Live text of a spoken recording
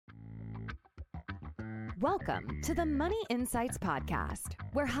Welcome to the Money Insights Podcast,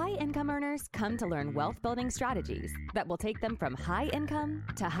 where high-income earners come to learn wealth-building strategies that will take them from high income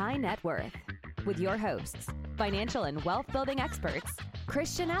to high net worth. With your hosts, financial and wealth-building experts,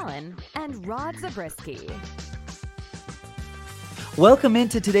 Christian Allen and Rod Zabriskie. Welcome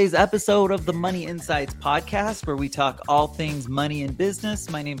into today's episode of the Money Insights Podcast, where we talk all things money and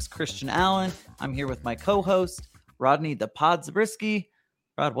business. My name is Christian Allen. I'm here with my co-host, Rodney the Pod Zabriskie.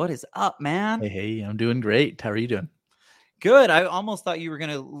 Rod, what is up, man? Hey, I'm doing great. How are you doing? Good. I almost thought you were going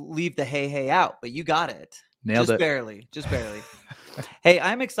to leave the hey out, but you got it. Nailed it. Just barely. Hey,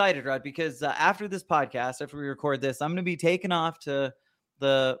 I'm excited, Rod, because after this podcast, after we record this, I'm going to be taken off to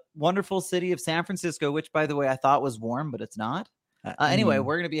the wonderful city of San Francisco, which, by the way, I thought was warm, but it's not. Anyway,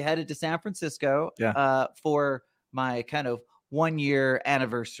 we're going to be headed to San Francisco for my kind of 1 year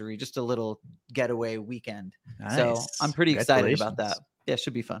anniversary, just a little getaway weekend. Nice. So I'm pretty excited about that. Yeah,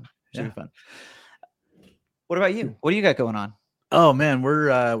 should be fun. Should be fun. What about you? What do you got going on? Oh man,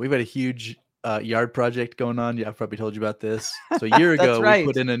 we've got a huge yard project going on. Yeah, I've probably told you about this. So a year ago, we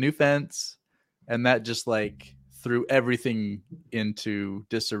put in a new fence, and that just like threw everything into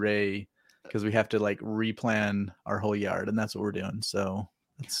disarray because we have to like replan our whole yard, and that's what we're doing. So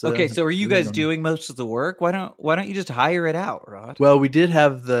okay. So are you guys doing most of the work? Why don't you just hire it out, Rod? Well, we did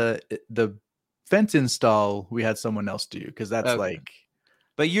have the fence install. We had someone else do because that's like.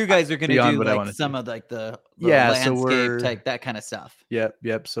 But you guys are going to do like some of like the landscape type, that kind of stuff.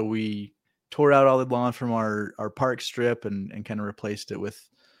 Yep. So we tore out all the lawn from our park strip and kind of replaced it with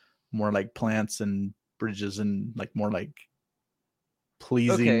more like plants and bridges and like more like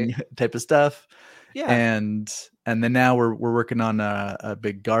pleasing type of stuff. Yeah. And then now we're working on a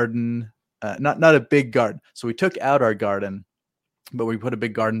big garden, not a big garden. So we took out our garden, but we put a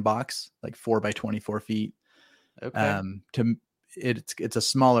big garden box, like 4 by 24 feet. Okay. It's a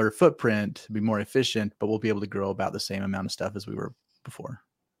smaller footprint to be more efficient, but we'll be able to grow about the same amount of stuff as we were before.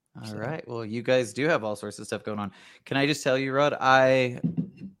 All right. Well, you guys do have all sorts of stuff going on. Can I just tell you, Rod, I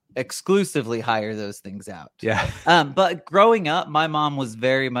exclusively hire those things out. Yeah. But growing up, my mom was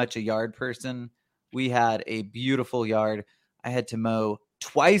very much a yard person. We had a beautiful yard. I had to mow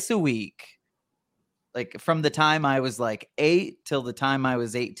twice a week, like from the time I was like 8 till the time I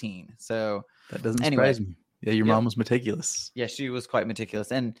was 18. So that doesn't surprise me. Yeah, your mom was meticulous. Yeah, she was quite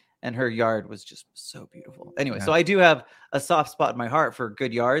meticulous, and her yard was just so beautiful. Anyway, so I do have a soft spot in my heart for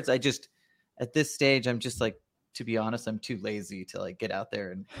good yards. I just, at this stage, I'm just like, to be honest, I'm too lazy to like get out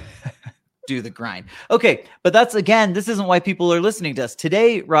there and do the grind. Okay, but this isn't why people are listening to us.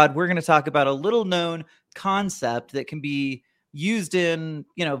 Today, Rod, we're going to talk about a little known concept that can be used in,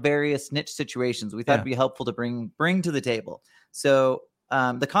 various niche situations. We thought it'd be helpful to bring to the table. So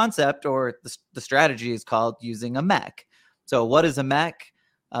the concept or the strategy is called using a MEC. So what is a MEC?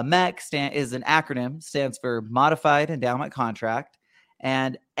 A MEC is an acronym, stands for Modified Endowment Contract.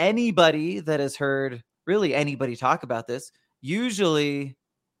 And anybody that has heard really anybody talk about this, usually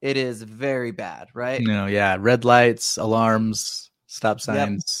it is very bad, right? Red lights, alarms, stop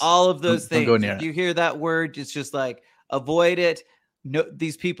signs. All of those things. Don't go near if you hear that word, it's just like avoid it. No,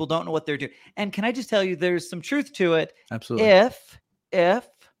 these people don't know what they're doing. And can I just tell you, there's some truth to it. Absolutely. If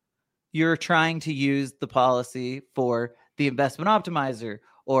you're trying to use the policy for the investment optimizer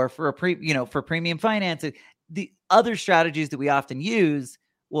or for for premium financing, the other strategies that we often use,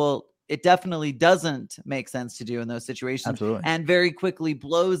 well, it definitely doesn't make sense to do in those situations. Absolutely. And very quickly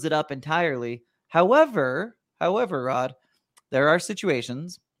blows it up entirely. However, Rod, there are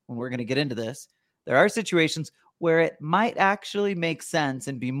situations, when we're going to get into this, there are situations where it might actually make sense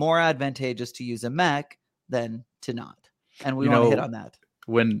and be more advantageous to use a MEC than to not. And we want to hit on that.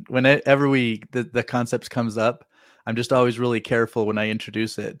 Whenever the concept comes up, I'm just always really careful when I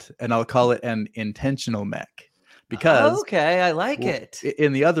introduce it, and I'll call it an intentional MEC because I like it.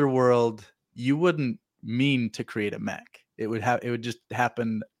 In the other world, you wouldn't mean to create a MEC. It would just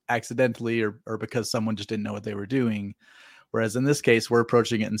happen accidentally or because someone just didn't know what they were doing. Whereas in this case, we're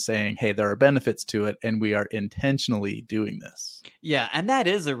approaching it and saying, hey, there are benefits to it, and we are intentionally doing this. Yeah, and that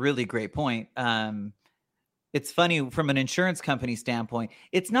is a really great point. It's funny from an insurance company standpoint.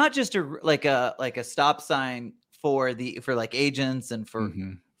 It's not just a stop sign for like agents and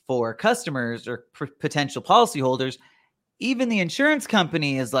for customers or potential policyholders. Even the insurance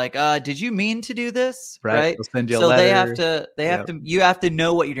company is like, did you mean to do this? Right. They'll send you a letter. You have to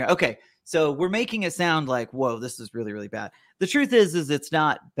know what you're doing. Okay. So we're making it sound like, whoa, this is really, really bad. The truth is it's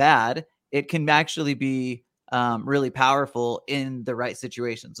not bad. It can actually be really powerful in the right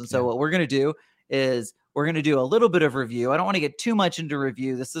situations. And so what we're going to do is we're going to do a little bit of review. I don't want to get too much into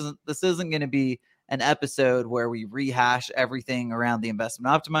review. This isn't going to be an episode where we rehash everything around the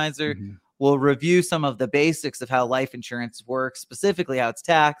investment optimizer. we'll review some of the basics of how life insurance works, specifically how it's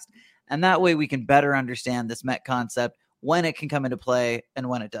taxed. And that way we can better understand this MEC concept, when it can come into play and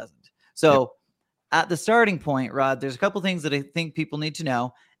when it doesn't. So at the starting point, Rod, there's a couple things that I think people need to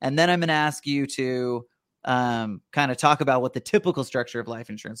know. And then I'm going to ask you to kind of talk about what the typical structure of life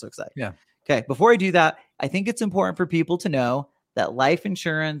insurance looks like. Yeah. Okay. Before I do that, I think it's important for people to know that life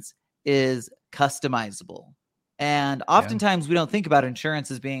insurance is customizable. And oftentimes we don't think about insurance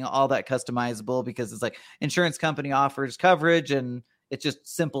as being all that customizable, because it's like insurance company offers coverage and it's just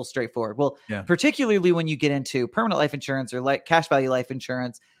simple, straightforward. Well, particularly when you get into permanent life insurance or like cash value life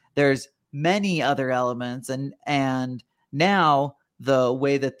insurance, there's many other elements. And now the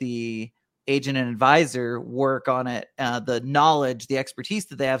way that the agent and advisor work on it, the knowledge, the expertise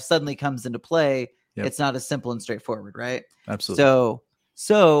that they have suddenly comes into play. It's not as simple and straightforward, right? Absolutely.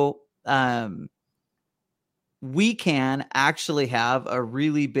 So we can actually have a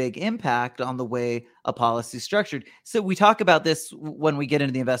really big impact on the way a policy is structured. So we talk about this when we get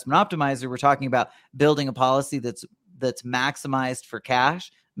into the investment optimizer. We're talking about building a policy that's maximized for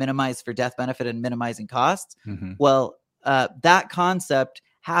cash, minimized for death benefit, and minimizing costs. Mm-hmm. Well, that concept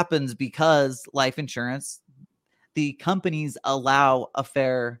happens because life insurance, the companies allow a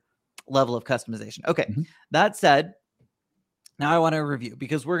fair level of customization. Okay. Mm-hmm. That said, now I want to review,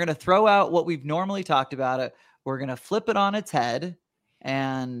 because we're going to throw out what we've normally talked about it. We're going to flip it on its head,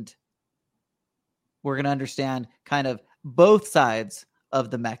 and we're going to understand kind of both sides of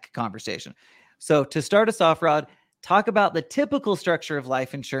the MEC conversation. So to start us off, Rod, talk about the typical structure of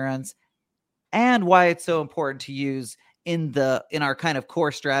life insurance and why it's so important to use in our kind of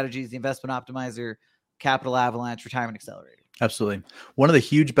core strategies, the investment optimizer, capital avalanche, retirement accelerator. Absolutely. One of the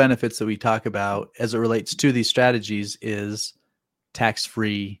huge benefits that we talk about as it relates to these strategies is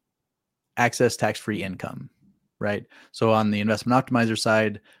tax-free income, right? So on the investment optimizer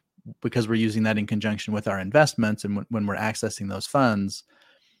side, because we're using that in conjunction with our investments, and when we're accessing those funds,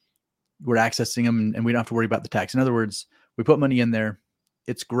 we're accessing them and we don't have to worry about the tax. In other words, we put money in there,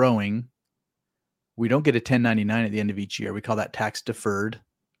 it's growing. We don't get a 1099 at the end of each year. We call that tax deferred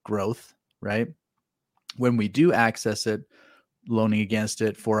growth, right? When we do access it, loaning against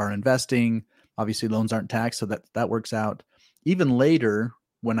it for our investing, obviously loans aren't taxed, so that works out. Even later,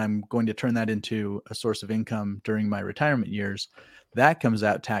 when I'm going to turn that into a source of income during my retirement years, that comes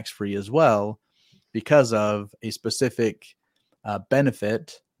out tax-free as well, because of a specific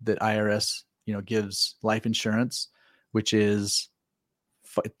benefit that IRS, gives life insurance, which is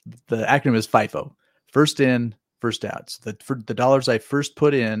the acronym is FIFO, first in, first out. So for the dollars I first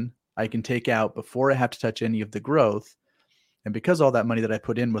put in, I can take out before I have to touch any of the growth. And because all that money that I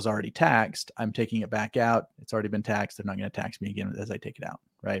put in was already taxed, I'm taking it back out. It's already been taxed. They're not going to tax me again as I take it out,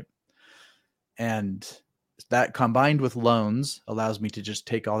 right? And that combined with loans allows me to just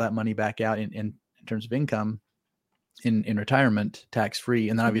take all that money back out in terms of income in retirement, tax-free.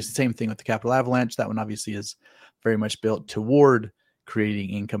 And then obviously same thing with the capital avalanche. That one obviously is very much built toward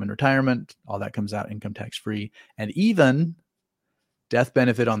creating income in retirement. All that comes out income tax-free. And even death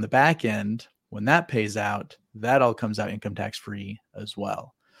benefit on the back end, when that pays out, that all comes out income tax-free as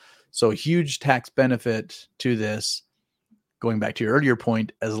well. So a huge tax benefit to this, going back to your earlier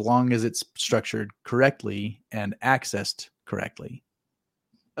point, as long as it's structured correctly and accessed correctly.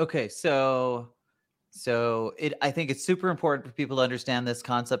 Okay, so I think it's super important for people to understand this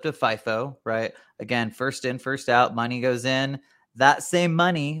concept of FIFO, right? Again, first in, first out, money goes in. That same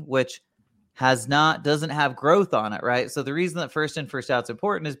money, which doesn't have growth on it, right? So the reason that first in, first out is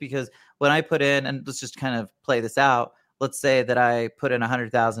important is because when I put in, and let's just kind of play this out. Let's say that I put in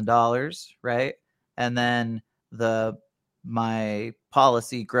 $100,000, right? And then my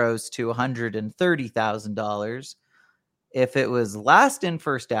policy grows to $130,000. If it was last in,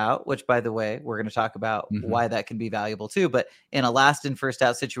 first out, which by the way, we're going to talk about why that can be valuable too. But in a last in, first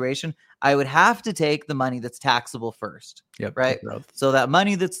out situation, I would have to take the money that's taxable first, right? So that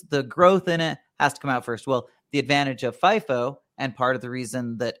money that's the growth in it has to come out first. Well, the advantage of FIFO, and part of the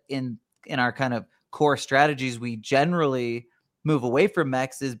reason that in our kind of core strategies, we generally move away from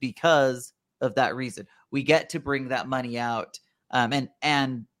MECs is because of that reason. We get to bring that money out.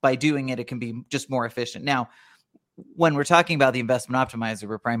 And by doing it, it can be just more efficient. Now, when we're talking about the investment optimizer,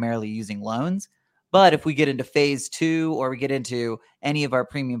 we're primarily using loans. But if we get into phase 2, or we get into any of our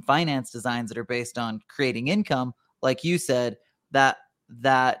premium finance designs that are based on creating income, like you said, that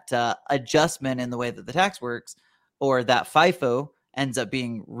adjustment in the way that the tax works, or that FIFO, ends up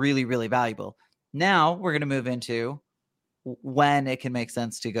being really, really valuable. Now we're going to move into when it can make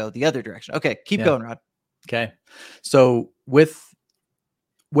sense to go the other direction. Okay, keep going, Rod. Okay. So when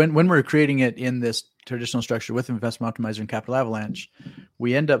we're creating it in this traditional structure with Investment Optimizer and Capital Avalanche,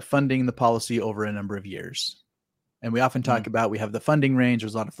 we end up funding the policy over a number of years. And we often talk about, we have the funding range.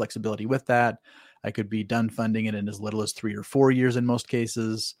 There's a lot of flexibility with that. I could be done funding it in as little as 3 or 4 years in most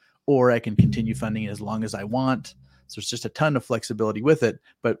cases, or I can continue funding it as long as I want. So there's just a ton of flexibility with it,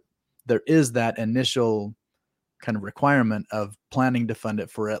 but there is that initial kind of requirement of planning to fund it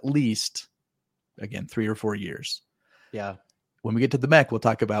for at least, again, 3 or 4 years. Yeah. When we get to the MEC, we'll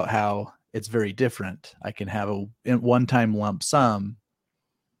talk about how it's very different. I can have a one-time lump sum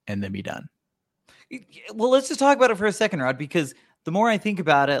and then be done. Well, let's just talk about it for a second, Rod, because the more I think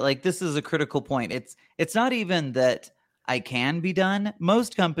about it, like, this is a critical point. It's not even that I can be done.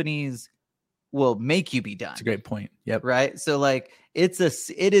 Most companies will make you be done. That's a great point. Yep. Right. So like it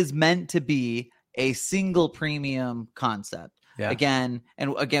is meant to be a single premium concept. Yeah. Again,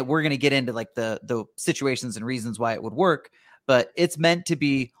 we're going to get into like the situations and reasons why it would work, but it's meant to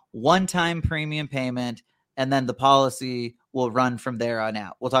be one-time premium payment, and then the policy will run from there on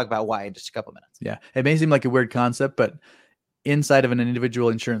out. We'll talk about why in just a couple minutes. Yeah. It may seem like a weird concept, but inside of an individual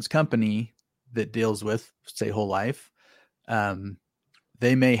insurance company that deals with, say, whole life,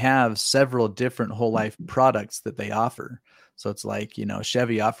 they may have several different whole life products that they offer. So it's like,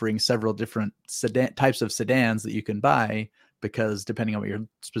 Chevy offering several different types of sedans that you can buy, because depending on what you're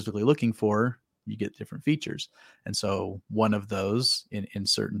specifically looking for, you get different features. And so one of those in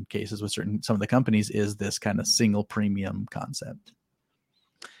certain cases with some of the companies is this kind of single premium concept.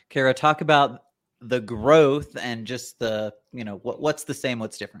 Kara, talk about the growth and just the, what's the same,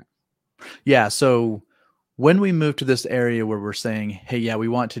 what's different. Yeah. So when we move to this area where we're saying, hey, yeah, we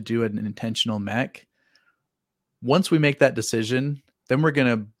want to do an intentional MEC, once we make that decision, then we're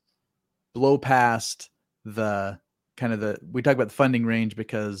going to blow past we talk about the funding range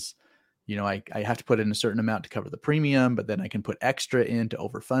because, I have to put in a certain amount to cover the premium, but then I can put extra in to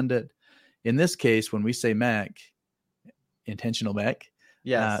overfund it. In this case, when we say MEC, intentional MEC,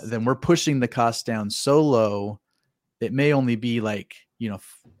 yes, then we're pushing the cost down so low, it may only be like,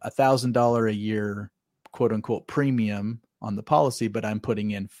 $1,000 a year, quote unquote, premium on the policy, but I'm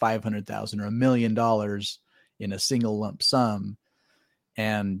putting in $500,000 or $1 million in a single lump sum.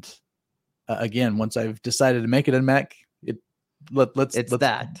 And again, once I've decided to make it a MEC, let's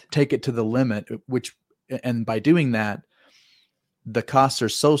take it to the limit, and by doing that, the costs are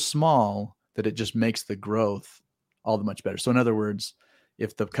so small that it just makes the growth all the much better. So in other words,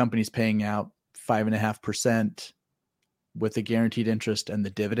 if the company's paying out 5.5% with the guaranteed interest and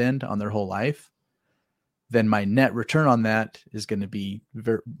the dividend on their whole life, then my net return on that is going to be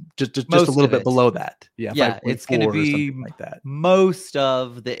just a little bit below that. Yeah, it's going to be like that. Most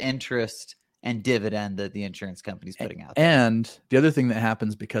of the interest and dividend that the insurance company's putting out there. And the other thing that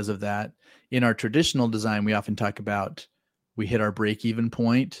happens because of that, in our traditional design, we often talk about we hit our break-even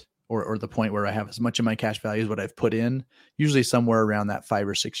point or the point where I have as much of my cash value as what I've put in, usually somewhere around that 5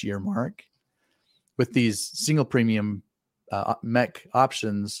 or 6 year mark. With these single premium MEC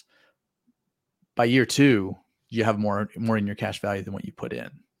options, by year 2, you have more in your cash value than what you put in.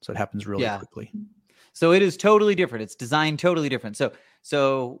 So it happens really quickly. So it is totally different. It's designed totally different.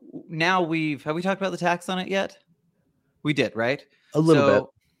 So now have we talked about the tax on it yet? We did, right? A little bit.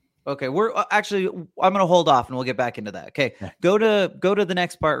 Okay. I'm going to hold off and we'll get back into that. Okay. Yeah. Go to the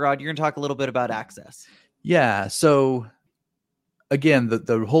next part, Rod. You're going to talk a little bit about access. Yeah. So again,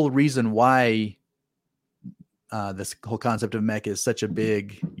 the whole reason why this whole concept of MEC is such a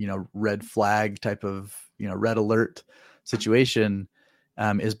big, red flag type of, red alert situation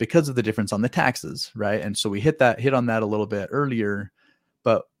is because of the difference on the taxes, right? And so we hit on that a little bit earlier,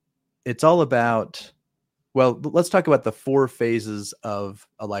 but it's all about, well, let's talk about the 4 phases of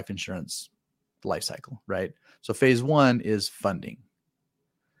a life insurance life cycle, right? So phase 1 is funding.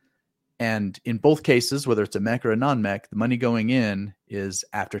 And in both cases, whether it's a MEC or a non-MEC, the money going in is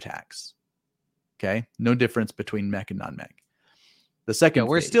after tax. Okay. No difference between MEC and non-MEC. The second,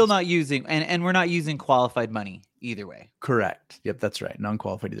 we're still not using, and we're not using qualified money either way. Correct. Yep. That's right.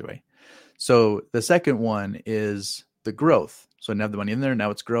 Non-qualified either way. So the second one is the growth. So now the money in there, now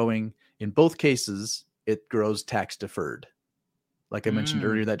it's growing. In both cases, it grows tax deferred. Like I mentioned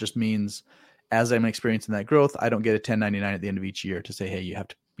earlier, that just means as I'm experiencing that growth, I don't get a 1099 at the end of each year to say, hey, you have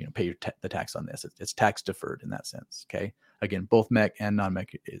to pay the tax on this. It's tax deferred in that sense. Okay. Again, both MEC and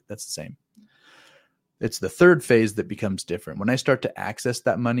non-MEC, that's the same. It's the third phase that becomes different. When I start to access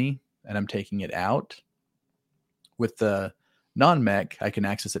that money and I'm taking it out, with the non-MEC, I can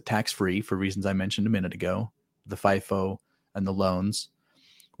access it tax-free for reasons I mentioned a minute ago, the FIFO and the loans.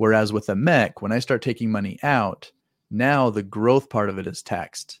 Whereas with a MEC, when I start taking money out, now the growth part of it is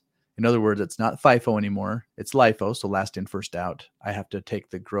taxed. In other words, it's not FIFO anymore. It's LIFO, so last in, first out. I have to take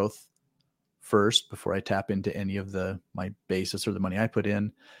the growth first before I tap into any of my basis or the money I put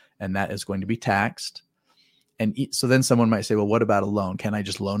in, and that is going to be taxed. And so then someone might say, well, what about a loan? Can I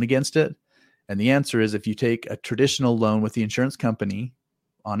just loan against it? And the answer is, if you take a traditional loan with the insurance company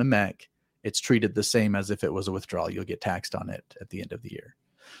on a MEC, it's treated the same as if it was a withdrawal. You'll get taxed on it at the end of the year.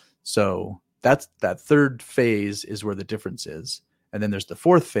 So that third phase is where the difference is. And then there's the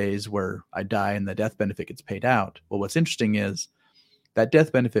fourth phase where I die and the death benefit gets paid out. Well, what's interesting is that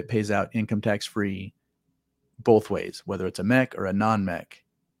death benefit pays out income tax free both ways, whether it's a MEC or a non-MEC.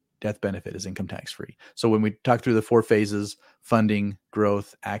 Death benefit is income tax free. So when we talk through the four phases, funding,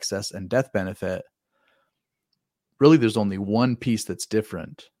 growth, access, and death benefit, really there's only one piece that's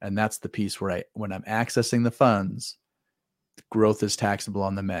different. And that's the piece where when I'm accessing the funds, growth is taxable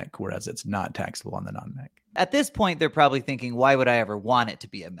on the MEC, whereas it's not taxable on the non-MEC. At this point, they're probably thinking, why would I ever want it to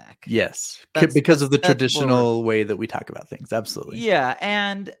be a MEC? Yes, because of the traditional way that we talk about things. Absolutely. Yeah.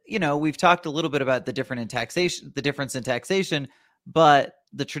 And, we've talked a little bit about the difference in taxation, but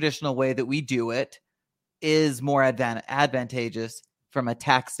the traditional way that we do it is more advantageous from a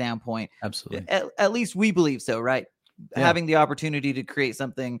tax standpoint. Absolutely. At least we believe so, right? Yeah. Having the opportunity to create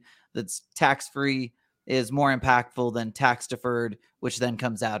something that's tax-free is more impactful than tax deferred, which then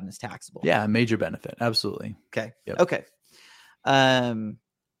comes out and is taxable. Yeah, a major benefit. Absolutely. Okay. Yep. Okay.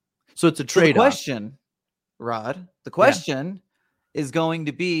 So it's a trade-off. The question, Rod, is going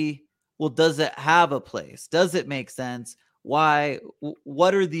to be, well, does it have a place? Does it make sense? Why?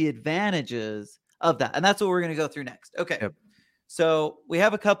 What are the advantages of that? And that's what we're going to go through next. Okay. Yep. So we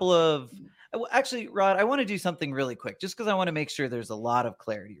have a couple of, actually, Rod, I want to do something really quick, just because I want to make sure there's a lot of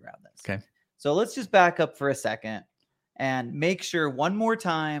clarity around this. Okay. So let's just back up for a second and make sure one more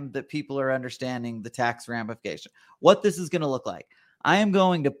time that people are understanding the tax ramification, what this is going to look like. I am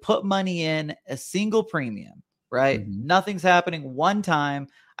going to put money in a single premium, right? Mm-hmm. Nothing's happening one time.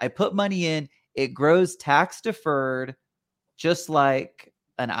 I put money in, it grows tax deferred, just like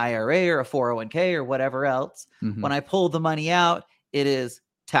an IRA or a 401k or whatever else. Mm-hmm. When I pull the money out, it is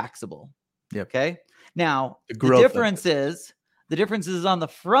taxable. Yep. Okay. Now, the difference is on the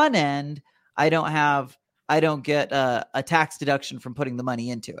front end, I don't get a tax deduction from putting the money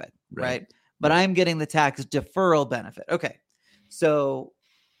into it. Right. But I'm getting the tax deferral benefit. Okay. So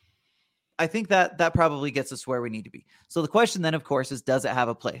I think that probably gets us where we need to be. So the question then, of course, is, does it have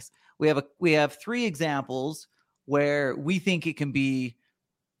a place? We have three examples where we think it can be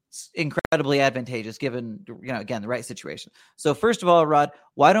incredibly advantageous given, again, the right situation. So first of all, Rod,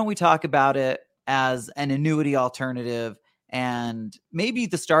 why don't we talk about it as an annuity alternative? And maybe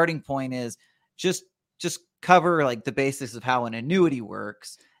the starting point is just cover like the basics of how an annuity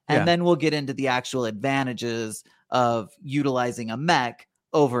works. And then we'll get into the actual advantages of utilizing a MEC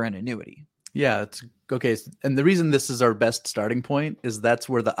over an annuity. Yeah, it's okay. And the reason this is our best starting point is that's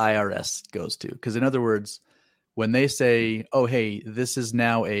where the IRS goes to. Because in other words, when they say, oh, hey, this is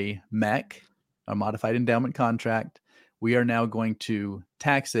now a MEC, a modified endowment contract, we are now going to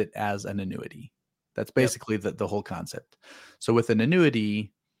tax it as an annuity. That's basically the whole concept. So with an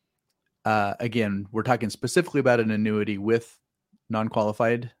annuity, again, we're talking specifically about an annuity with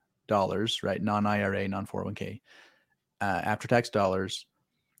non-qualified dollars, right? Non-IRA, non-401k, after-tax dollars.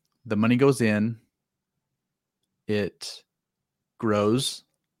 The money goes in, it grows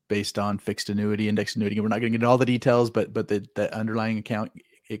based on fixed annuity, index annuity. We're not going to get into all the details, but the underlying account,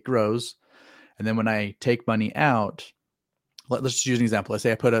 it grows. And then when I take money out, let's just use an example. Let's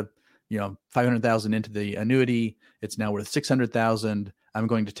say I put $500,000 into the annuity. It's now worth $600,000. I'm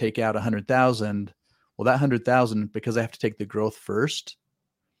going to take out $100,000. Well, that $100,000, because I have to take the growth first,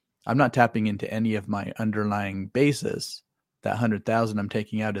 I'm not tapping into any of my underlying basis. That $100,000 I'm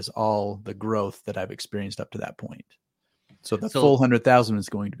taking out is all the growth that I've experienced up to that point. So the full $100,000 is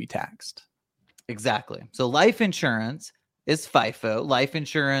going to be taxed. Exactly. So life insurance is FIFO. Life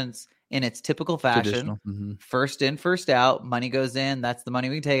insurance in its typical fashion, first in, first out. Money goes in. That's the money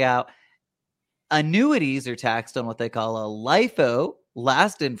we take out. Annuities are taxed on what they call a LIFO,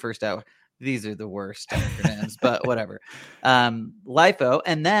 last in, first out. These are the worst acronyms, but whatever. LIFO.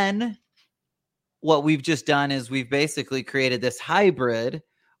 And then what we've just done is we've basically created this hybrid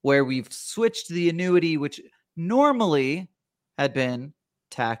where we've switched the annuity, which normally had been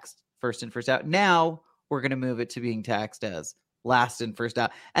taxed first in, first out. Now we're going to move it to being taxed as last in, first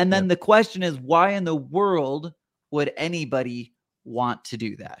out. And then the question is, why in the world would anybody want to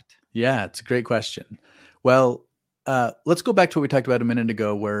do that? Yeah, it's a great question. Well, let's go back to what we talked about a minute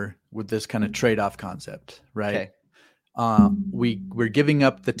ago, where with this kind of trade-off concept, right? Okay. We're giving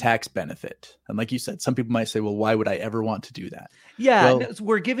up the tax benefit. And like you said, some people might say, well, why would I ever want to do that? Yeah,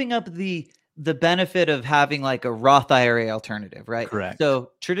 we're giving up the the benefit of having like a Roth IRA alternative, right? Correct.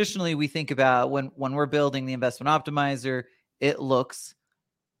 So traditionally we think about when we're building the investment optimizer, it looks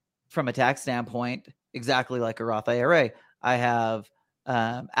from a tax standpoint exactly like a Roth IRA. I have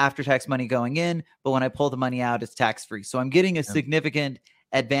after-tax money going in, but when I pull the money out, it's tax-free. So I'm getting a significant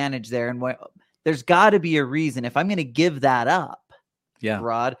advantage there. And there's got to be a reason. If I'm going to give that up,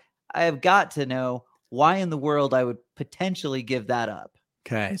 Rod, I have got to know why in the world I would potentially give that up.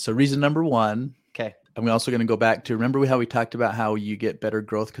 Okay. So reason number one. Okay. I'm also going to go back to, remember how we talked about how you get better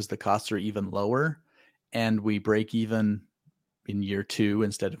growth because the costs are even lower and we break even in year 2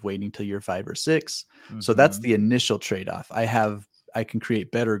 instead of waiting till year 5 or 6. Mm-hmm. So that's the initial trade-off. I can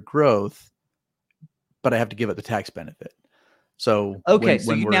create better growth, but I have to give it the tax benefit. So okay,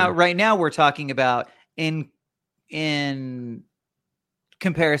 right now we're talking about in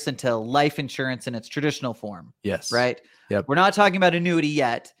comparison to life insurance in its traditional form. Yes. Right. Yep. We're not talking about annuity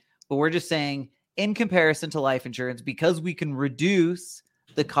yet, but we're just saying in comparison to life insurance, because we can reduce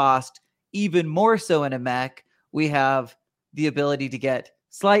the cost even more so in a MEC, we have the ability to get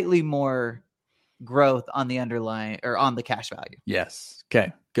slightly more growth on the underlying or on the cash value. Yes.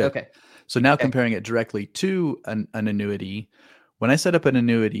 Okay, good. Okay. So now comparing it directly to an annuity, when I set up an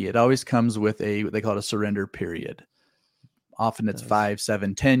annuity, it always comes with what they call it a surrender period. Often it's 5,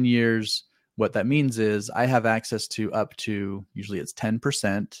 7, 10 years. What that means is I have access to up to, usually it's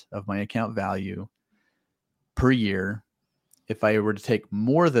 10% of my account value per year. If I were to take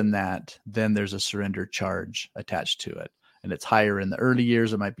more than that, then there's a surrender charge attached to it. And it's higher in the early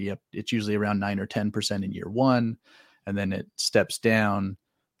years. It might be it's usually around 9 or 10% in year 1. And then it steps down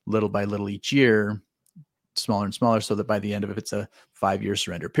little by little each year, smaller and smaller, so that by the end of it, it's a 5-year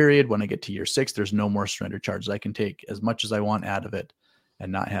surrender period. When I get to year 6, there's no more surrender charges. I can take as much as I want out of it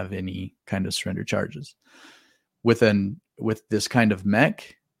and not have any kind of surrender charges. With this kind of MEC,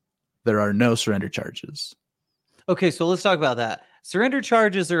 there are no surrender charges. Okay, so let's talk about that. Surrender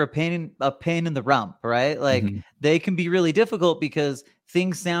charges are a pain in the rump, right? Like they can be really difficult because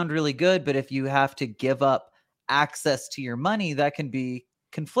things sound really good, but if you have to give up access to your money, that can be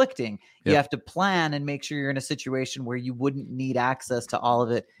conflicting. You have to plan and make sure you're in a situation where you wouldn't need access to all of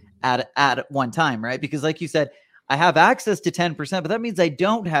it at one time, right? Because like you said, I have access to 10%, but that means I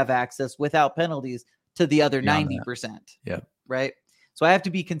don't have access without penalties to the other 90%. Yeah. Right. So I have to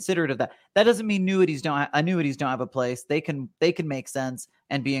be considerate of that. That doesn't mean annuities don't have a place. They can make sense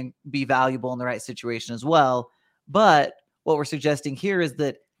and be valuable in the right situation as well. But what we're suggesting here is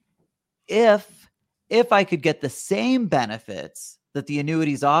that if I could get the same benefits that the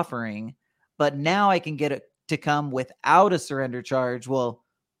annuity is offering, but now I can get it to come without a surrender charge, or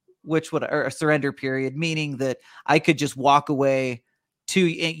a surrender period, meaning that I could just walk away 2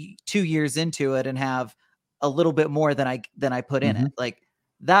 years into it and have a little bit more than I put in it. Like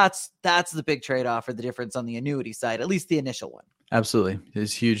that's the big trade-off or the difference on the annuity side, at least the initial one. Absolutely.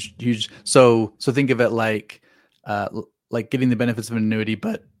 It's huge. So think of it like getting the benefits of an annuity,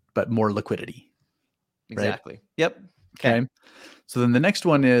 but more liquidity. Exactly. Right? Yep. Okay. So then the next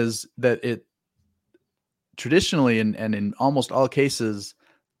one is that it traditionally and in almost all cases,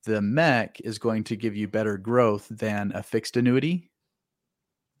 the MEC is going to give you better growth than a fixed annuity.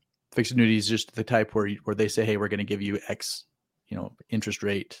 Fixed annuity is just the type where they say, hey, we're going to give you X, interest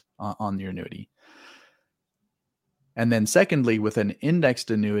rate on your annuity. And then secondly, with an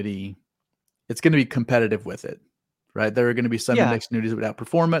indexed annuity, it's going to be competitive with it, right? There are going to be some indexed annuities that would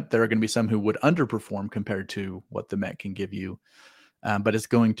outperform it. There are going to be some who would underperform compared to what the MEC can give you. But it's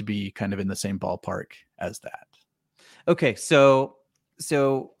going to be kind of in the same ballpark as that. Okay. So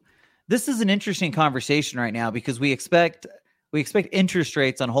this is an interesting conversation right now because we expect interest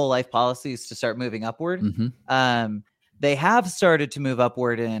rates on whole life policies to start moving upward. They have started to move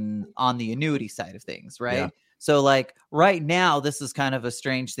upward on the annuity side of things, right? Yeah. So like right now, this is kind of a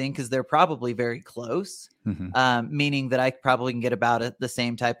strange thing because they're probably very close, meaning that I probably can get about the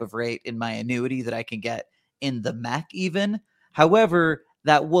same type of rate in my annuity that I can get in the MEC even. However,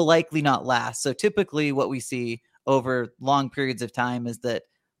 that will likely not last. So typically what we see over long periods of time is that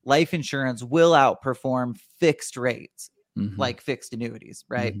life insurance will outperform fixed rates, like fixed annuities,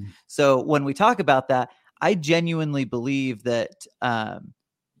 right? So when we talk about that, I genuinely believe that,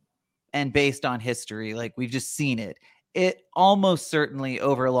 and based on history, like we've just seen it almost certainly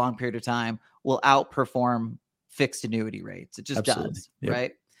over a long period of time will outperform fixed annuity rates. It just does,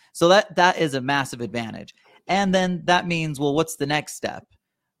 right? So that is a massive advantage. And then that means, well, what's the next step?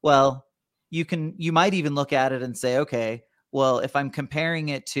 Well, you might even look at it and say, okay, well, if I'm comparing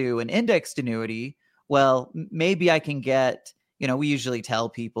it to an indexed annuity, well, maybe I can get, we usually tell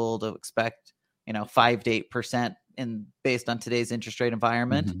people to expect, 5 to 8% based on today's interest rate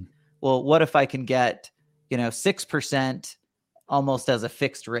environment. well, what if I can get, 6% almost as a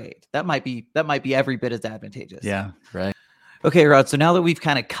fixed rate? That might be every bit as advantageous. Yeah. Right. Okay, Rod. So now that we've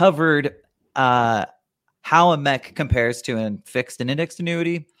kind of covered how a MEC compares to a fixed and indexed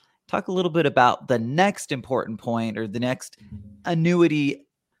annuity, talk a little bit about the next important point, or the next annuity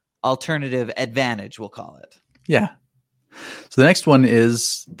alternative advantage, we'll call it. Yeah. So the next one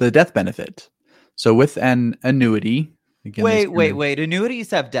is the death benefit. So with an annuity, again, wait.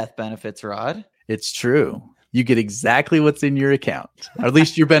 Annuities have death benefits, Rod. It's true. You get exactly what's in your account, or at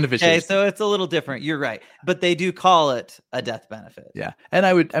least your beneficiary. Okay, so it's a little different. You're right. But they do call it a death benefit. Yeah.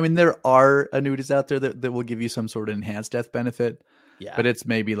 And there are annuities out there that will give you some sort of enhanced death benefit. Yeah. But it's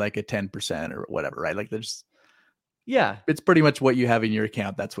maybe like a 10% or whatever, right? Like yeah. It's pretty much what you have in your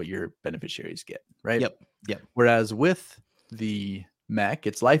account. That's what your beneficiaries get, right? Yep. Whereas with the MEC,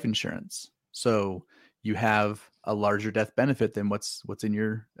 it's life insurance. So you have a larger death benefit than what's in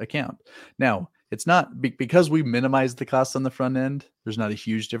your account. Now, it's not because we minimize the costs on the front end. There's not a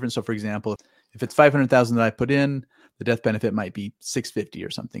huge difference. So for example, if it's 500,000 that I put in, the death benefit might be 650 or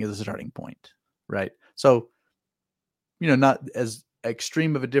something as a starting point, right? So, not as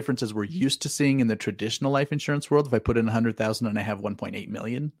extreme of a difference as we're used to seeing in the traditional life insurance world. If I put in 100,000 and I have 1.8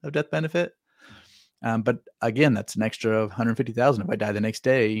 million of death benefit, but again, that's an extra 150,000. If I die the next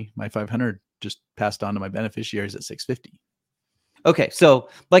day, my 500 just passed on to my beneficiaries at 650. Okay, so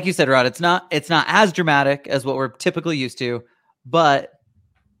like you said, Rod, it's not as dramatic as what we're typically used to, but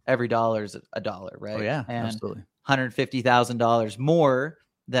every dollar is a dollar, right? Oh yeah, and absolutely. $150,000 more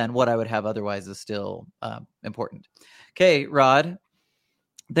than what I would have otherwise is still important. Okay, Rod,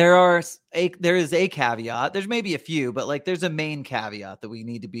 there is a caveat. There's maybe a few, but there's a main caveat that we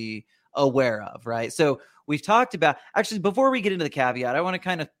need to be aware of, right? So we've talked about, actually, before we get into the caveat, I want to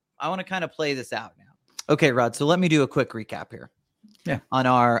kind of play this out now. Okay, Rod, so let me do a quick recap here. Yeah. On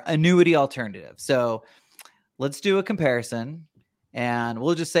our annuity alternative. So let's do a comparison, and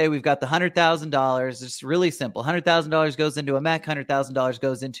we'll just say we've got the $100,000. It's really simple. $100,000 goes into a MEC, $100,000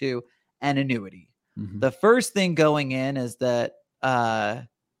 goes into an annuity. Mm-hmm. The first thing going in is that I'm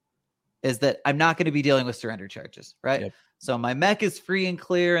not going to be dealing with surrender charges, right? Yep. So my MEC is free and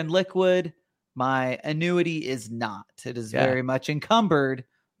clear and liquid. My annuity is not. It is very much encumbered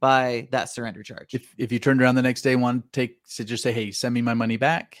by that surrender charge. If you turned around the next day and just say, hey, send me my money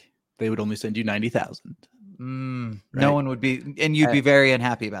back, they would only send you 90,000. Right? No one would be, and you'd be very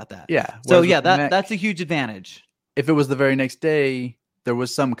unhappy about that. Yeah. So that's a huge advantage. If it was the very next day, there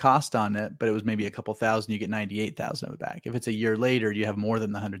was some cost on it, but it was maybe a couple thousand, you get 98,000 of it back. If it's a year later, you have more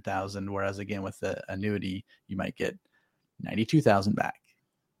than the 100,000. Whereas again, with the annuity, you might get 92,000 back.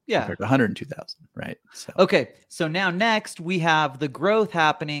 Yeah. Compared to 102,000, right? So okay. So now next we have the growth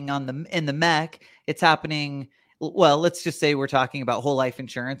happening in the MEC. It's happening. Well, let's just say we're talking about whole life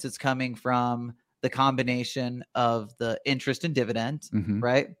insurance. It's coming from the combination of the interest and dividend, mm-hmm.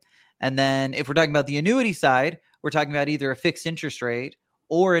 right? And then if we're talking about the annuity side, we're talking about either a fixed interest rate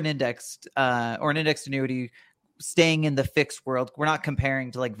or an indexed annuity staying in the fixed world. We're not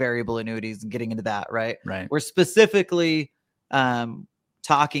comparing to variable annuities and getting into that, right? Right. We're specifically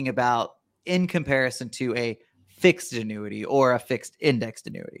talking about in comparison to a fixed annuity or a fixed indexed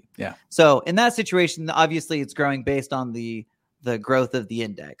annuity. Yeah. So in that situation, obviously it's growing based on the growth of the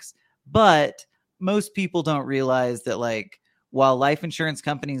index. But most people don't realize that while life insurance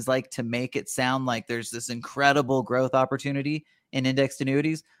companies like to make it sound like there's this incredible growth opportunity in indexed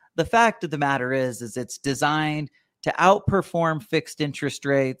annuities, the fact of the matter is it's designed to outperform fixed interest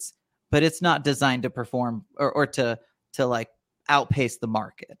rates, but it's not designed to perform or to outpace the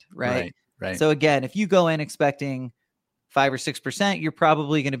market, right? Right. So again, if you go in expecting 5 or 6%, you're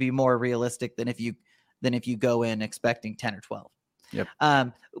probably going to be more realistic than if you go in expecting 10 or 12. Yep.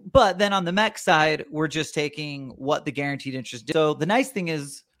 But then on the MEC side, we're just taking what the guaranteed interest is. So the nice thing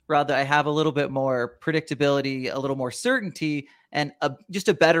is, rather, I have a little bit more predictability, a little more certainty, and just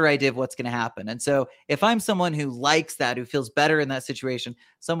a better idea of what's going to happen. And so if I'm someone who likes that, who feels better in that situation,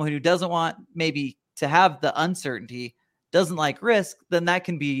 someone who doesn't want maybe to have the uncertainty, doesn't like risk, then that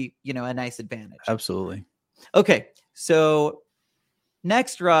can be, a nice advantage. Absolutely. Okay. So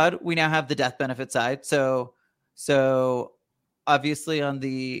next, Rod, we now have the death benefit side. So obviously on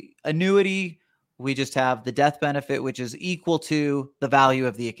the annuity, we just have the death benefit, which is equal to the value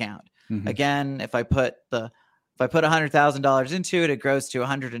of the account. Mm-hmm. Again, if I put $100,000 into it, it grows to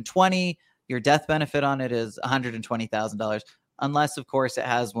 120. Your death benefit on it is $120,000, unless of course it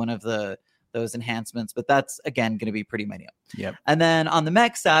has one of those enhancements, but that's again going to be pretty minute. Yep. And then on the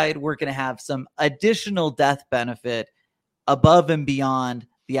MEC side, we're going to have some additional death benefit above and beyond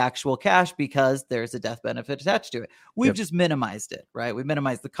the actual cash because there's a death benefit attached to it. We've just minimized it, right? We've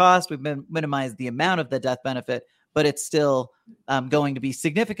minimized the cost. We've minimized the amount of the death benefit, but it's still going to be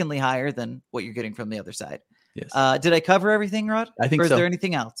significantly higher than what you're getting from the other side. Yes. Did I cover everything, Rod? I think so. Or is so. there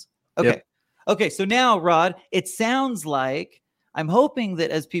anything else? Okay. Yep. Okay. So now, Rod, it sounds like I'm hoping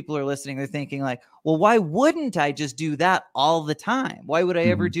that as people are listening, they're thinking like, well, why wouldn't I just do that all the time? Why would I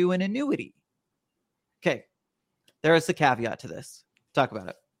ever do an annuity? Okay. There is a caveat to this. Talk about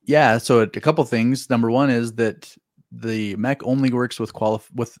it. Yeah. So a couple things. Number one is that the MEC only works with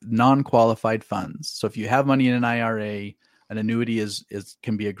non-qualified funds. So if you have money in an IRA, an annuity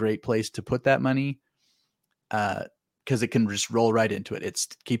can be a great place to put that money, because it can just roll right into it. It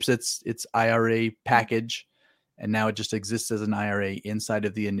keeps its IRA package, and now it just exists as an IRA inside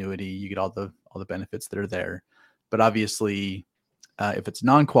of the annuity. You get all the benefits that are there. But obviously, if it's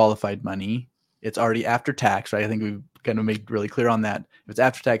non-qualified money, it's already after tax, right? I think we've kind of made really clear on that. If it's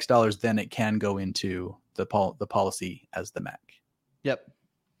after tax dollars, then it can go into the policy as the MEC. Yep.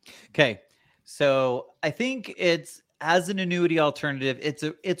 Okay. So I think it's, as an annuity alternative,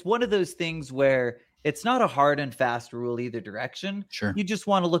 it's one of those things where it's not a hard and fast rule either direction. Sure. You just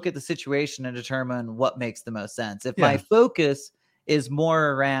want to look at the situation and determine what makes the most sense. If my focus is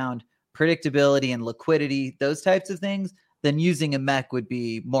more around predictability and liquidity, those types of things, then using a MEC would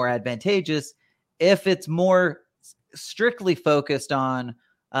be more advantageous. If it's more strictly focused on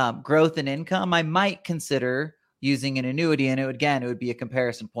growth and income, I might consider using an annuity, and it would be a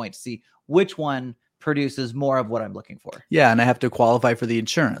comparison point to see which one produces more of what I'm looking for. Yeah, and I have to qualify for the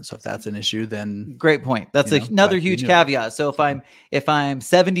insurance. So if that's an issue, then great point. That's another huge caveat. So if I'm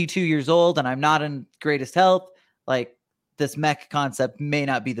 72 years old and I'm not in greatest health, like this MEC concept may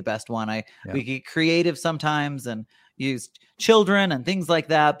not be the best one. We get creative sometimes and use children and things like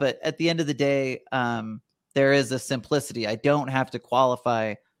that, but at the end of the day, there is a simplicity. I don't have to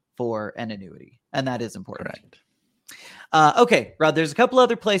qualify for an annuity, and that is important. Correct. Okay, Rod, there's a couple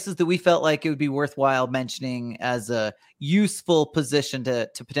other places that we felt like it would be worthwhile mentioning as a useful position to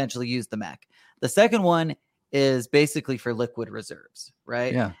potentially use the MEC. The second one is basically for liquid reserves,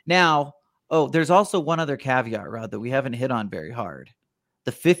 right? Yeah. Now, there's also one other caveat, Rod, that we haven't hit on very hard.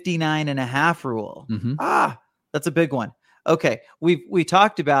 The 59.5 rule. Mm-hmm. That's a big one. Okay, we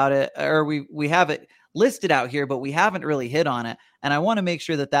talked about it, or we have it listed out here, but we haven't really hit on it. And I want to make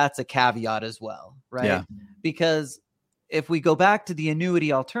sure that that's a caveat as well, right? Yeah. Because if we go back to the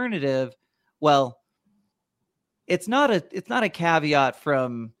annuity alternative, well, it's not a caveat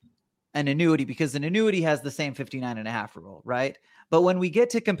from an annuity, because an annuity has the same 59.5 rule, right? But when we get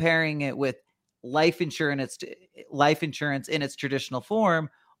to comparing it with life insurance in its traditional form,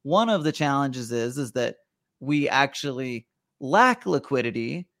 one of the challenges is that we actually lack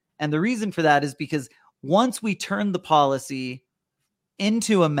liquidity. And the reason for that is because once we turn the policy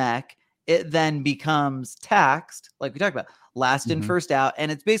into a MEC, it then becomes taxed, like we talked about, last in, first out.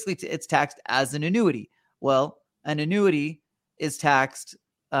 And it's basically, it's taxed as an annuity. Well, an annuity is taxed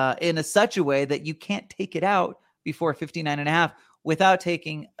in such a way that you can't take it out before 59.5 without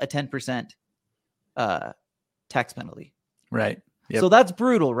taking a 10% tax penalty. Right. Yep. So that's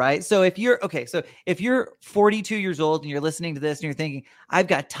brutal, right? So if you're 42 years old and you're listening to this and you're thinking, I've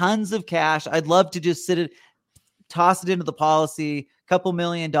got tons of cash, I'd love to just toss it into the policy, couple $1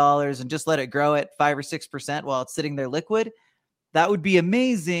 million, and just let it grow at 5 or 6% while it's sitting there liquid, that would be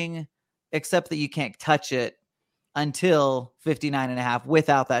amazing, except that you can't touch it until 59.5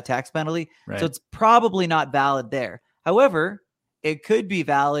 without that tax penalty. Right. So it's probably not valid there. However, it could be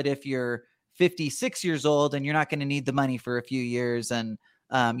valid if you're 56 years old and you're not going to need the money for a few years, and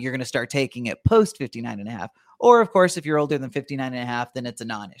you're going to start taking it post 59.5. Or of course, if you're older than 59.5, then it's a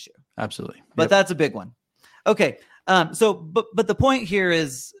non-issue. Absolutely. But that's a big one. Okay. But the point here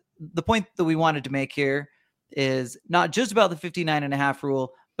is, the point that we wanted to make here is not just about the 59.5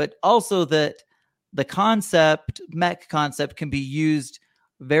 rule, but also that the MEC concept can be used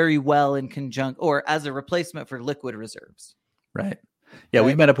very well in conjunction or as a replacement for liquid reserves. Right. Yeah. Right.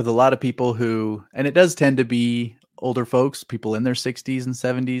 We've met up with a lot of people who, and it does tend to be older folks, people in their 60s and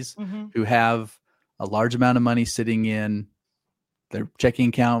 70s who have a large amount of money sitting in their checking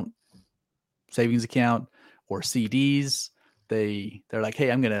account, savings account, or CDs. They're like,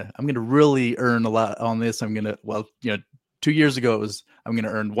 hey, I'm gonna really earn a lot on this. 2 years ago it was, I'm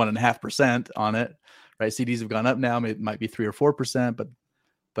gonna earn 1.5% on it, right? CDs have gone up now. It might be 3 or 4%,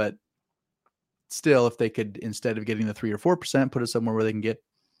 but still, if they could, instead of getting the 3 or 4%, put it somewhere where they can get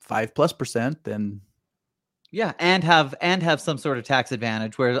 5+%, then yeah, and have some sort of tax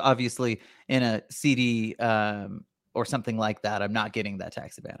advantage. Where obviously in a CD or something like that, I'm not getting that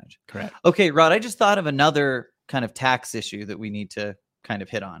tax advantage. Correct. Okay, Rod, I just thought of another kind of tax issue that we need to kind of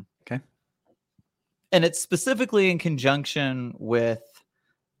hit on. Okay. And it's specifically in conjunction with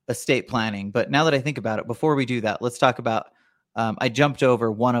estate planning. But now that I think about it, before we do that, let's talk about, I jumped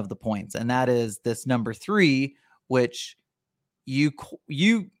over one of the points, and that is this number 3, which you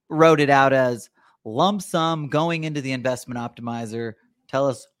wrote it out as lump sum going into the investment optimizer. Tell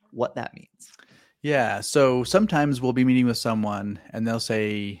us what that means. Yeah. So sometimes we'll be meeting with someone and they'll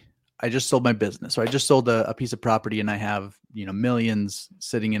say, I just sold my business. So I just sold a piece of property and I have, millions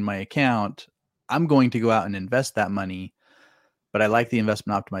sitting in my account. I'm going to go out and invest that money, but I like the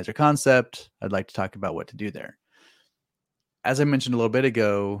investment optimizer concept. I'd like to talk about what to do there. As I mentioned a little bit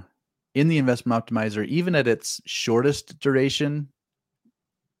ago, in the investment optimizer, even at its shortest duration,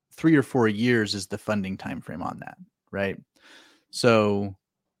 3 or 4 years is the funding time frame on that, right? So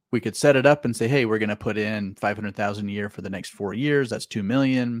we could set it up and say, hey, we're going to put in $500,000 a year for the next 4 years. That's $2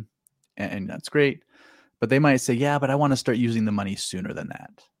 million, and that's great. But they might say, yeah, but I want to start using the money sooner than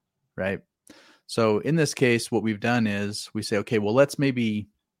that, right? So in this case, what we've done is we say, okay, well, let's maybe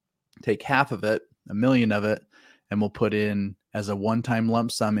take half of it, $1 million of it, and we'll put in as a one-time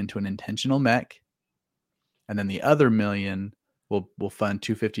lump sum into an intentional MEC. And then the other $1 million we'll fund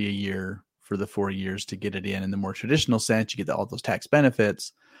 $250 a year for the 4 years to get it in. In the more traditional sense, you get all those tax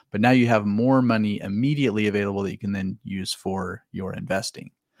benefits, but now you have more money immediately available that you can then use for your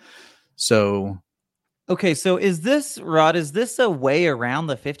investing. So, okay, so is this, Rod, a way around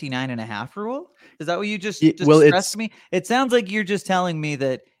the 59.5 rule? Is that what you just stressed me? It sounds like you're just telling me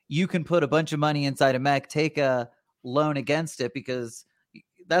that you can put a bunch of money inside a MEC, take a loan against it, because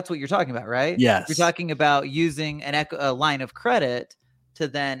that's what you're talking about, right? Yes. You're talking about using a line of credit to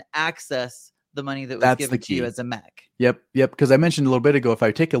then access the money that was given to you as a MEC. Yep. Because I mentioned a little bit ago, if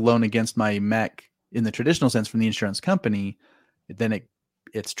I take a loan against my MEC in the traditional sense from the insurance company, then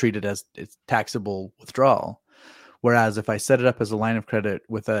it's treated as it's taxable withdrawal. Whereas if I set it up as a line of credit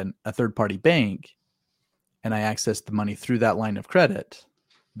with a third-party bank and I access the money through that line of credit,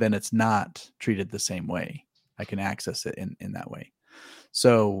 then it's not treated the same way. I can access it in that way.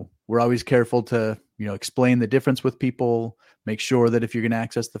 So we're always careful to, explain the difference with people, make sure that if you're going to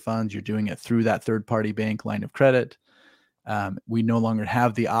access the funds, you're doing it through that third-party bank line of credit. We no longer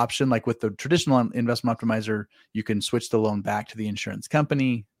have the option, like with the traditional investment optimizer, you can switch the loan back to the insurance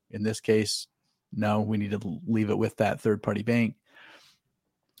company. In this case, no, we need to leave it with that third-party bank.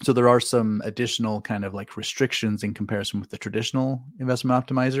 So there are some additional kind of like restrictions in comparison with the traditional investment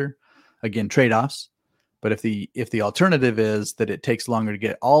optimizer. Again, trade-offs. But if the alternative is that it takes longer to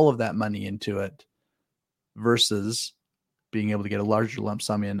get all of that money into it versus being able to get a larger lump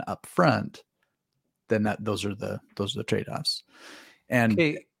sum in up front, then those are the trade-offs. And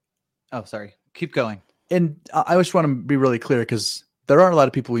okay. Oh, sorry. Keep going. And I just want to be really clear, because there are a lot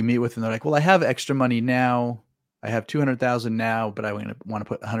of people we meet with and they're like, well, I have extra money now. I have 200,000 now, but I want to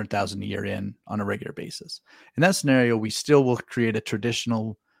put 100,000 a year in on a regular basis. In that scenario, we still will create a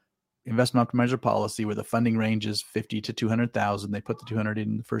traditional investment optimizer policy where the funding range is 50 to 200,000. They put the 200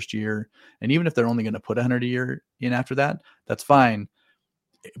 in the first year. And even if they're only going to put 100 a year in after that, that's fine.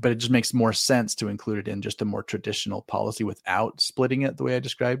 But it just makes more sense to include it in just a more traditional policy without splitting it the way I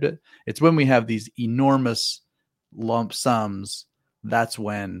described it. It's when we have these enormous lump sums, that's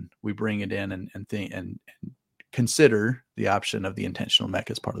when we bring it in and consider the option of the intentional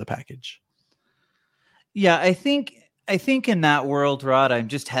MEC as part of the package. Yeah, I think in that world, Rod, I'm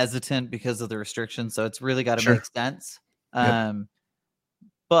just hesitant because of the restrictions. So it's really got to make sense. Yep.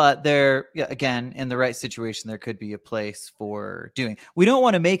 But again, in the right situation, there could be a place for doing. We don't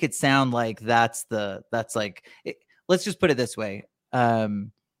want to make it sound like let's just put it this way.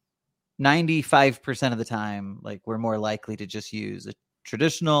 95% of the time, like, we're more likely to just use a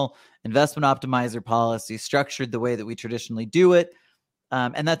traditional investment optimizer policy structured the way that we traditionally do it.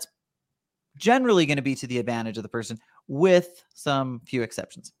 And that's generally going to be to the advantage of the person, with some few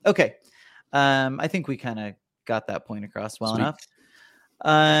exceptions. Okay. I think we kind of got that point across well enough.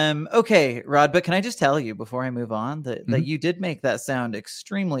 Okay, Rod, but can I just tell you before I move on that you did make that sound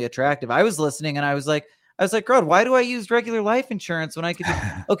extremely attractive. I was listening and I was like, Rod, why do I use regular life insurance when I could do...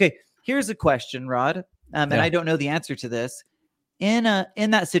 Okay, here's a question, Rod. And I don't know the answer to this. In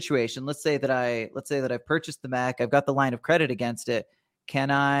that situation, let's say that I've purchased the MEC, I've got the line of credit against it. Can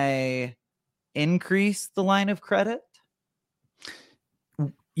I increase the line of credit?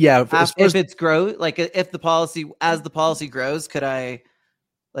 Yeah, if it's grow, like if the policy grows, could I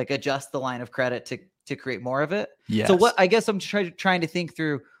like adjust the line of credit to create more of it? Yes. So what I guess I'm trying to think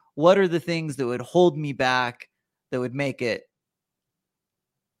through, what are the things that would hold me back, that would make it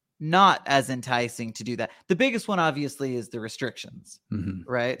not as enticing to do that? The biggest one obviously is the restrictions,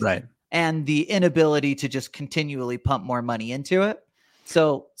 right? Right. And the inability to just continually pump more money into it.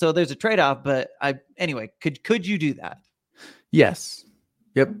 So there's a trade-off, but anyway, could you do that? Yes.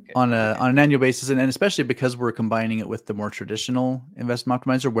 Yep. Okay. On an annual basis. And especially because we're combining it with the more traditional investment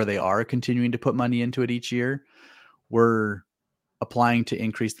optimizer where they are continuing to put money into it each year, we're applying to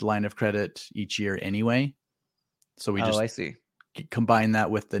increase the line of credit each year anyway. So we I see. Combine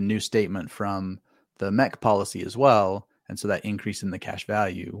that with the new statement from the MEC policy as well. And so that increase in the cash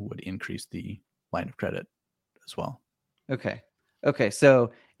value would increase the line of credit as well. Okay.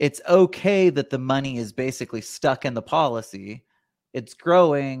 So it's okay that the money is basically stuck in the policy. It's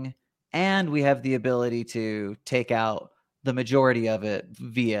growing, and we have the ability to take out the majority of it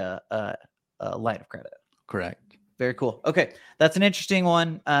via a line of credit. Correct. Very cool. Okay. That's an interesting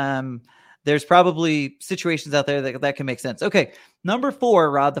one. There's probably situations out there that can make sense. Okay. Number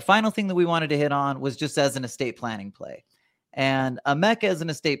 4, Rod, the final thing that we wanted to hit on was just as an estate planning play. And a MEC as an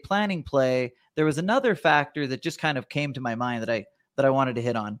estate planning play, there was another factor that just kind of came to my mind that I wanted to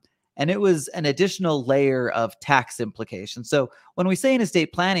hit on. And it was an additional layer of tax implications. So when we say an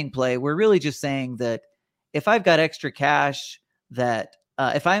estate planning play, we're really just saying that if I've got extra cash, that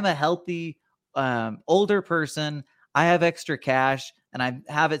if I'm a healthy older person, I have extra cash and I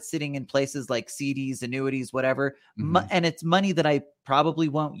have it sitting in places like CDs, annuities, whatever, and it's money that I probably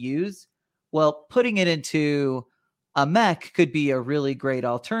won't use. Well, putting it into a MEC could be a really great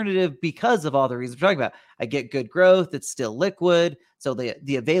alternative because of all the reasons we're talking about. I get good growth. It's still liquid. So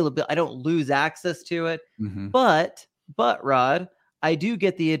the availability, I don't lose access to it. But Rod, I do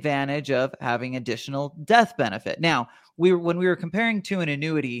get the advantage of having additional death benefit. Now, when we were comparing to an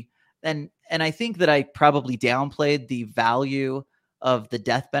annuity, and I think that I probably downplayed the value of the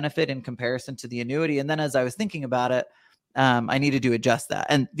death benefit in comparison to the annuity. And then as I was thinking about it, I needed to adjust that.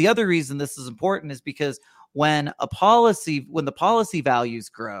 And the other reason this is important is because when the policy values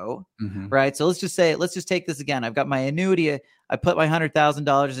grow, right? So let's just take this again. I've got my annuity. I put my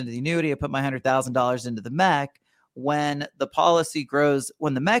 $100,000 into the annuity. I put my $100,000 into the MEC. When the policy grows,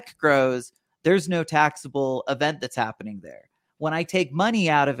 when the MEC grows, there's no taxable event that's happening there. When I take money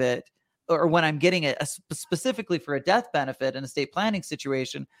out of it, or when I'm getting it specifically for a death benefit in a estate planning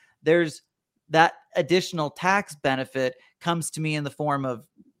situation, there's that additional tax benefit comes to me in the form of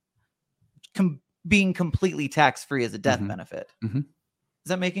being completely tax-free as a death benefit. Is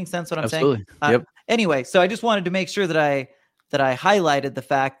that making sense what I'm saying? Yep. Anyway, so I just wanted to make sure that I highlighted the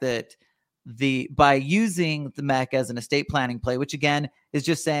fact that by using the MEC as an estate planning play, which again is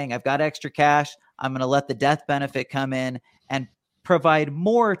just saying I've got extra cash, I'm going to let the death benefit come in and provide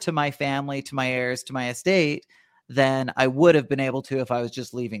more to my family, to my heirs, to my estate than I would have been able to if I was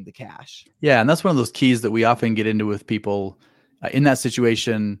just leaving the cash. Yeah, and that's one of those keys that we often get into with people in that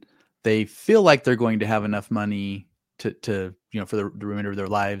situation. They feel like they're going to have enough money to for the remainder of their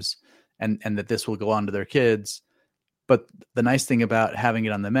lives, and that this will go on to their kids. But the nice thing about having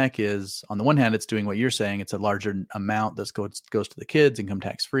it on the MEC is, on the one hand, it's doing what you're saying. It's a larger amount that goes to the kids, income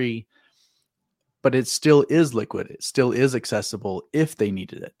tax free, but it still is liquid. It still is accessible if they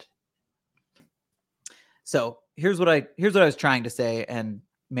needed it. So here's what I was trying to say and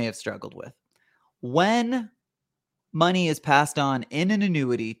may have struggled with. When money is passed on in an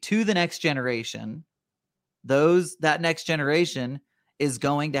annuity to the next generation, that next generation is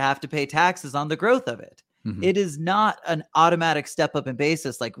going to have to pay taxes on the growth of it. It is not an automatic step up in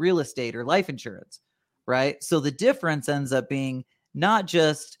basis like real estate or life insurance, right? So the difference ends up being not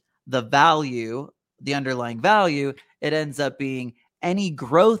just the value, the underlying value, it ends up being any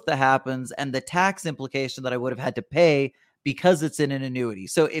growth that happens and the tax implication that I would have had to pay because it's in an annuity.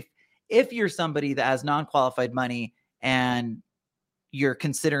 So if you're somebody that has non-qualified money and you're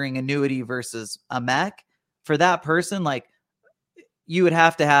considering annuity versus a MEC, for that person, like, you would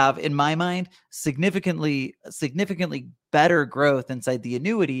have to have, in my mind, significantly better growth inside the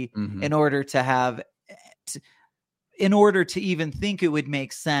annuity in order to even think it would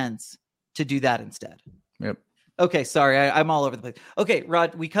make sense to do that instead. Yep. Okay. Sorry. I'm all over the place. Okay,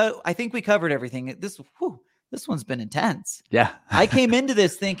 Rod, I think we covered everything. This one's been intense. Yeah. I came into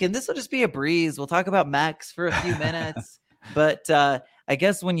this thinking this will just be a breeze. We'll talk about MECs for a few minutes, but, I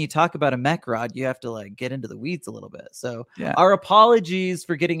guess when you talk about a MEC, Rod, you have to get into the weeds a little bit. So Our apologies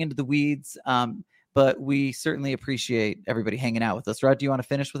for getting into the weeds, but we certainly appreciate everybody hanging out with us. Rod, do you want to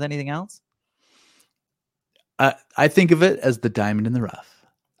finish with anything else? I think of it as the diamond in the rough.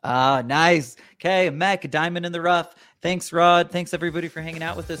 Ah, nice. Okay, a MEC, a diamond in the rough. Thanks, Rod. Thanks, everybody, for hanging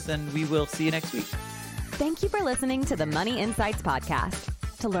out with us, and we will see you next week. Thank you for listening to the Money Insights Podcast.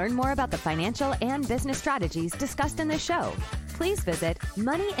 To learn more about the financial and business strategies discussed in this show, please visit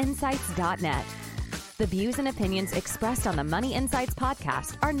moneyinsights.net. The views and opinions expressed on the Money Insights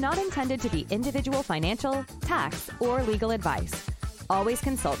Podcast are not intended to be individual financial, tax, or legal advice. always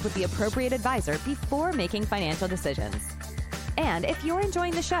consult with the appropriate advisor before making financial decisions. And if you're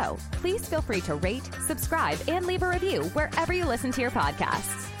enjoying the show, please feel free to rate, subscribe, and leave a review wherever you listen to your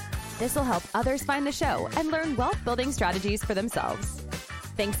podcasts. This will help others find the show and learn wealth building strategies for themselves.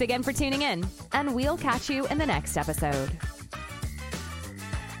 Thanks again for tuning in, and we'll catch you in the next episode.